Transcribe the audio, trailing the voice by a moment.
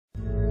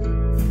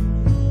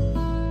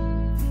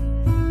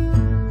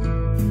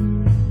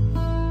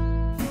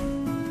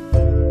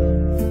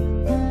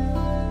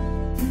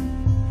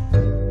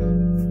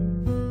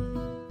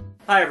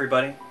Hi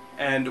everybody,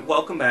 and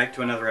welcome back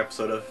to another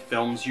episode of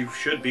Films You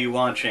Should Be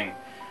Watching.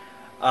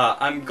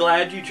 I'm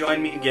glad you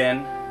joined me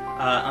again.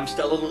 I'm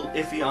still a little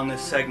iffy on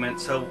this segment,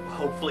 so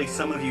hopefully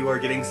some of you are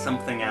getting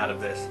something out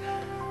of this.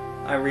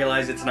 I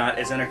realize it's not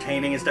as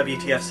entertaining as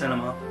WTF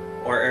Cinema,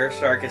 or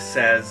Aristarchus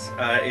says.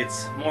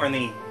 It's more in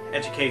the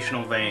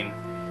educational vein.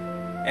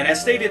 And as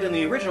stated in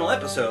the original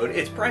episode,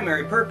 its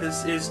primary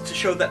purpose is to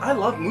show that I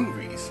love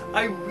movies.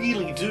 I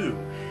really do.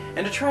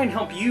 And to try and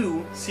help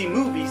you see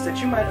movies that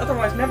you might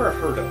otherwise never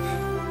have heard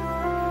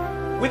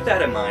of. With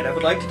that in mind, I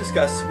would like to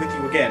discuss with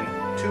you again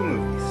two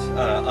movies,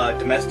 a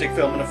domestic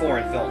film and a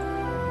foreign film.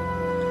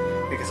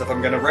 Because if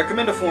I'm going to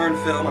recommend a foreign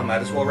film, I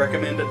might as well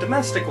recommend a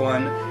domestic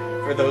one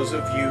for those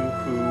of you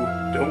who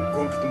don't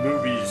go to the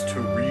movies to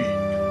read.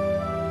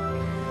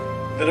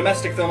 The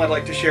domestic film I'd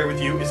like to share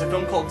with you is a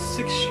film called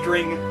Six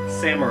String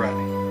Samurai.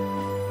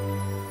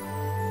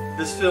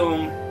 This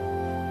film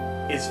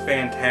is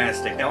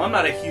fantastic. Now, I'm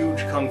not a huge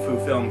kung fu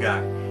film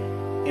guy.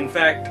 In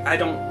fact, I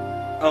don't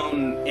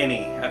own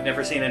any. I've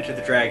never seen Enter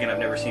the Dragon, I've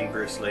never seen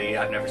Bruce Lee,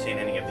 I've never seen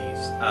any of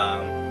these.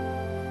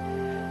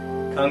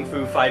 Kung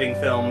fu fighting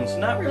films,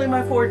 not really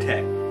my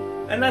forte.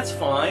 And that's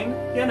fine,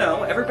 you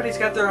know, everybody's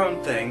got their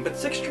own thing, but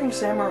Six String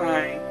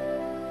Samurai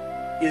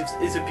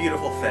is a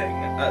beautiful thing.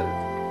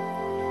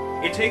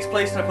 It takes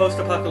place in a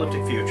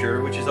post-apocalyptic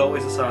future, which is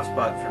always a soft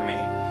spot for me,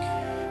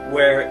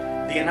 where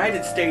the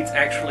United States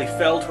actually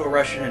fell to a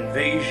Russian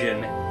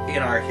invasion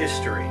in our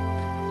history,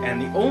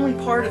 and the only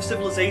part of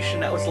civilization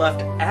that was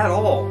left at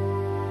all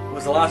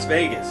was Las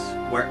Vegas,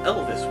 where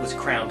Elvis was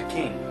crowned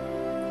king.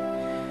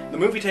 The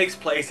movie takes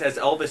place as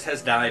Elvis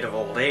has died of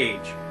old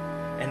age,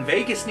 and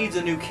Vegas needs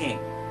a new king.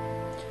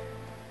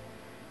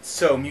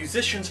 So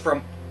musicians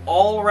from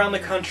all around the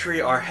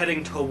country are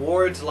heading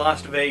towards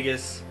Las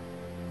Vegas,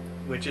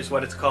 which is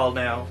what it's called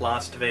now,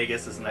 Las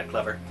Vegas, isn't that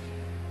clever,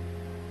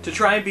 to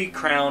try and be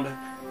crowned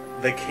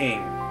the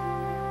king.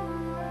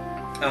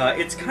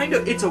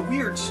 It's a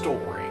weird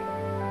story.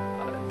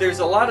 There's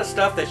a lot of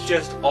stuff that's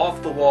just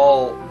off the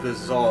wall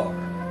bizarre,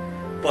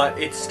 but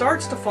it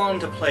starts to fall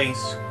into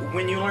place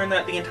when you learn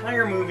that the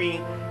entire movie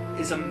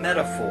is a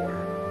metaphor.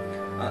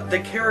 The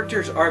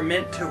characters are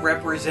meant to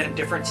represent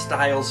different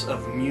styles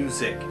of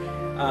music.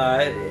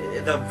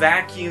 The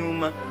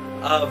vacuum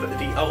of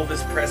the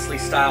Elvis Presley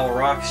style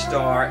rock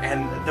star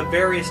and the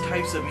various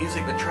types of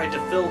music that tried to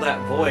fill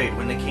that void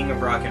when the king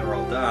of rock and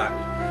roll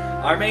died.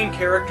 Our main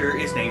character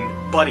is named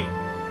Buddy.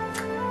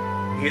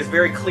 He is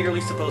very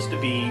clearly supposed to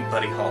be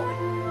Buddy Holly.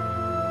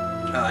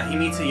 He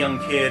meets a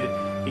young kid.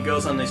 He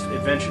goes on this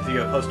adventure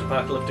through a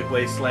post-apocalyptic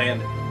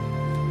wasteland.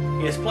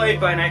 He is played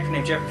by an actor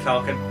named Jeffrey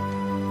Falcon,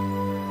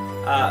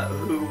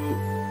 who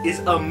is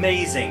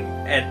amazing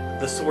at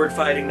the sword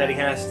fighting that he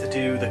has to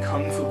do, the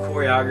kung fu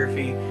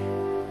choreography.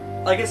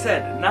 Like I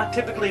said, not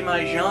typically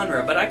my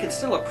genre, but I can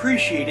still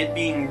appreciate it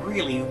being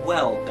really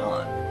well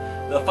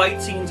done. The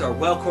fight scenes are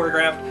well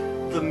choreographed.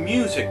 The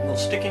music will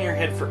stick in your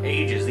head for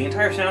ages. The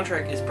entire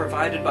soundtrack is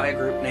provided by a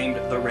group named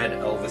the Red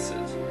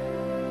Elvises.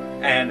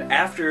 And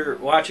after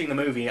watching the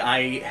movie,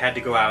 I had to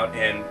go out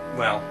and,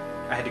 well,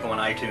 I had to go on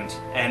iTunes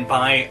and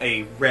buy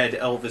a Red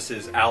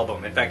Elvises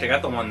album. In fact, I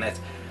got the one that's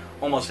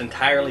almost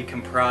entirely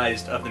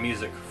comprised of the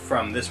music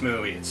from this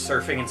movie. It's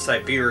Surfing in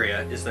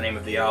Siberia is the name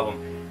of the album.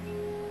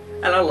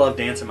 And I love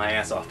dancing my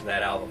ass off to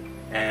that album.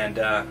 And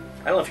I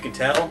don't know if you can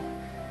tell,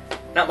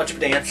 not much of a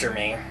dancer,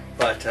 me.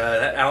 But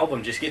that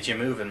album just gets you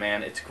moving,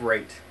 man. It's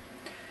great.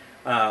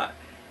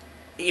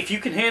 If you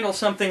can handle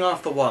something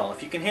off the wall,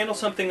 if you can handle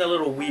something a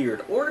little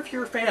weird, or if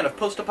you're a fan of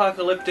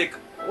post-apocalyptic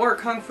or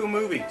kung fu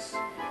movies,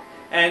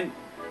 and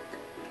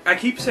I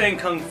keep saying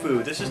kung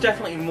fu, this is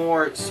definitely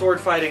more sword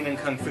fighting than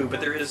kung fu, but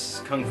there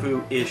is kung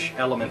fu-ish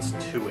elements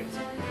to it.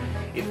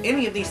 If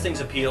any of these things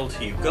appeal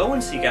to you, go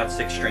and seek out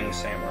Six String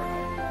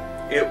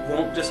Samurai. It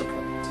won't disappoint.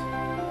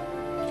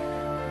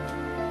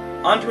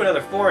 On to another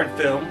foreign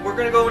film. We're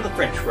going to go into the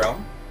French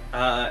realm.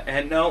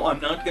 And no, I'm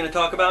not going to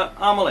talk about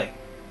Amélie.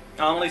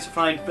 Amelie's a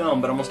fine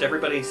film, but almost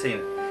everybody's seen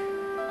it.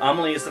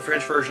 Amélie is the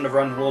French version of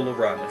Run, Lola,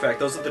 Run. In fact,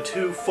 those are the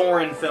two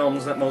foreign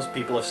films that most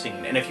people have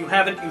seen. And if you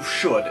haven't, you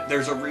should.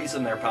 There's a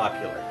reason they're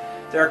popular.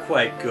 They're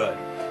quite good.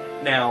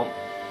 Now,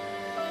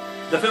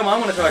 the film I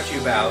want to talk to you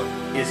about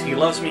is He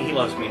Loves Me, He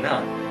Loves Me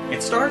Not.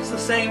 It stars the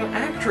same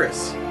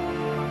actress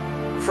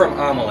from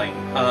Amélie,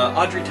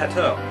 Audrey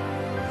Tautou,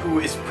 who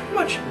is pretty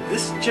much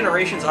this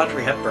generation's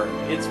Audrey Hepburn.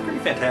 It's pretty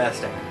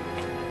fantastic.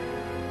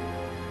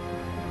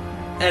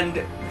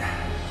 And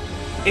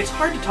it's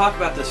hard to talk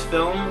about this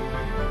film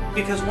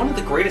because one of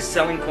the greatest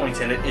selling points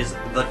in it is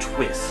the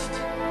twist.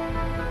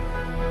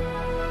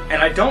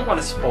 And I don't want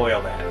to spoil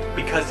that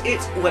because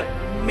it's what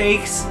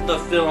makes the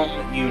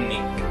film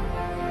unique.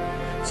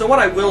 So what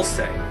I will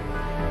say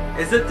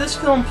is that this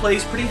film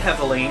plays pretty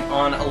heavily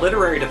on a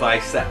literary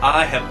device that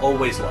I have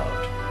always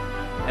loved.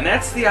 And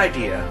that's the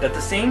idea that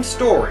the same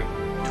story,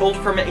 told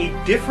from a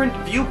different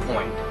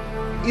viewpoint,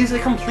 is a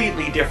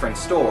completely different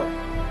story.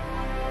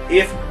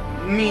 If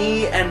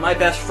me and my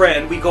best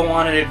friend, we go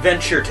on an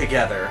adventure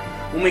together,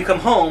 when we come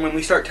home and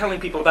we start telling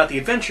people about the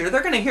adventure,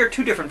 they're going to hear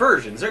two different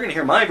versions. They're going to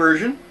hear my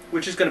version,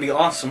 which is going to be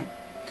awesome,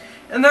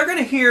 and they're going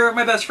to hear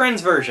my best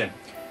friend's version,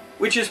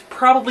 which is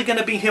probably going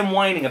to be him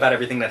whining about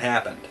everything that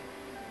happened.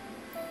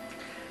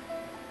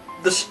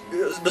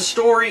 The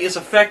story is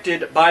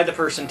affected by the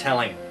person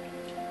telling,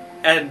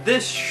 and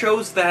this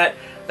shows that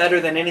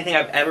better than anything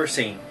I've ever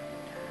seen.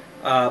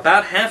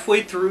 About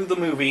halfway through the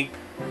movie,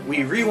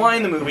 we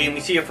rewind the movie and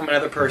we see it from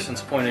another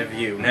person's point of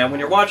view. Now, when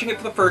you're watching it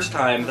for the first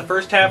time, the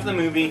first half of the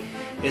movie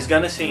is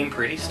going to seem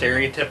pretty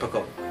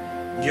stereotypical.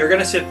 You're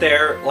going to sit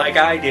there, like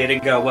I did,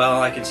 and go,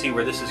 well, I can see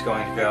where this is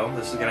going to go.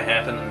 This is going to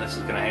happen, and this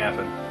is going to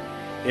happen.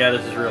 Yeah,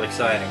 this is really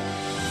exciting.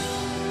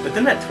 But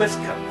then that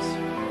twist comes,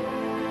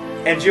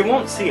 and you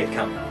won't see it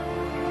coming.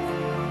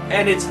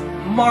 And it's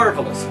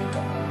marvelously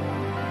done.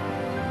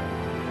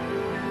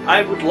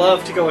 I would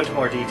love to go into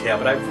more detail,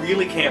 but I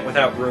really can't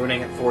without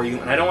ruining it for you,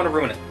 and I don't want to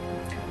ruin it.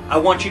 I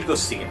want you to go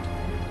see it.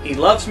 He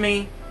Loves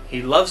Me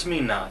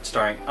Not,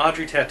 starring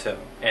Audrey Tautou,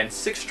 and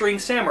Six String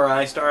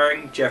Samurai,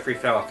 starring Jeffrey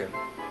Falcon.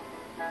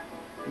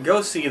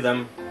 Go see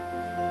them,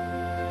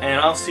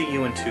 and I'll see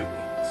you in 2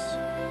 weeks.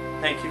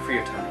 Thank you for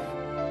your time.